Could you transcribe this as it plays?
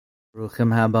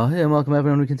Ruchim Habahim. Welcome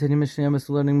everyone. We continue Mishna Yomis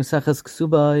learning Maseches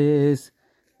Kesuvos,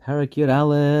 Perek Yud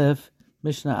Aleph,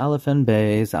 Mishna Aleph and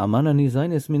Beis. Almana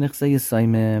Nizainis Minachse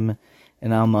Yisaimim,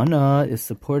 and Almana is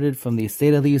supported from the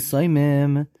estate of the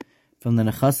Yisaimim, from the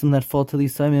Nechasim that fall to the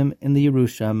Yisaimim in the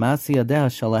Yerusha. Masi Adeh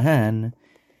Shalahen,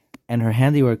 and her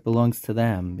handiwork belongs to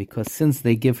them, because since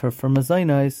they give her for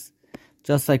Mazainos,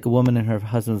 just like a woman in her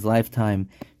husband's lifetime,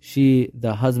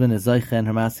 the husband is Zaycha and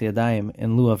her Masi Adayim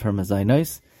in lieu of her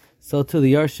Mazainos. So to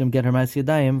the Yarshim get her Ma'aseh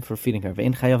Yadayim for feeding her.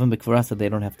 Ve'in chayavim b'kvarasa, they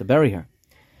don't have to bury her.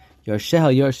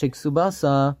 Yarsheha Yarshik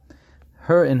Subasa,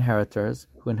 her inheritors,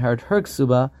 who inherit her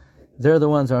Ksuba, they're the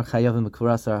ones who are chayavim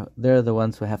b'kvarasa, they're the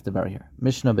ones who have to bury her.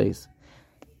 Mishna Beis.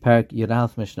 Perek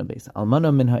Yudalef Mishna Beis.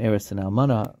 Almana minha erisin,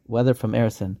 Almana, whether from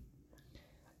erisin.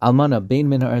 Almana, bein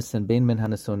minha erisin, bein minha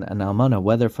nesun, and Almana,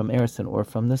 whether from erisin or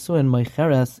from nesuin,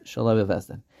 moicheres shalai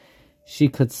bevezdin. She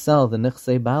could sell the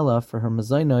Nichsei Bala for her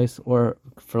Mazainos or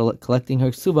for collecting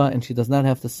her Ksuba, and she does not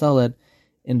have to sell it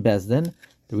in Bezdin.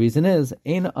 The reason is,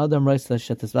 Ein Adam Reisla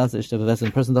Shetes Bezdin.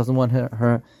 The person doesn't want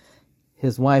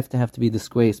his wife to have to be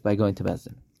disgraced by going to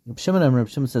Bezdin. Reb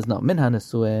Shimon says, no, Minha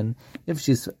Nesuin, if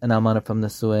she's an Almana from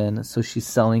Nesuin, so she's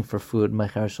selling for food,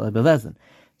 Meicher Shalai Bevezdin.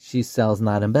 She sells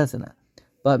not in Bezdin.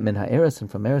 But Minha Erisin,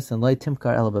 from Erisin, Lai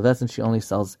Timkar Ela Bevezdin, she only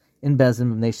sells in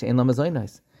Bezdin, Mnei She'ein La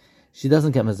Mazainos. She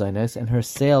doesn't get Mazainos, and her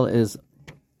sale is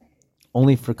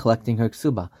only for collecting her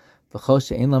Ksuba.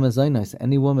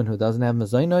 Any woman who doesn't have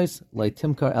Mazainos, like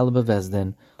Timkar El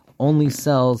Bevezdin, only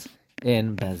sells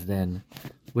in Bezdin.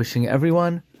 Wishing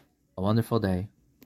everyone a wonderful day.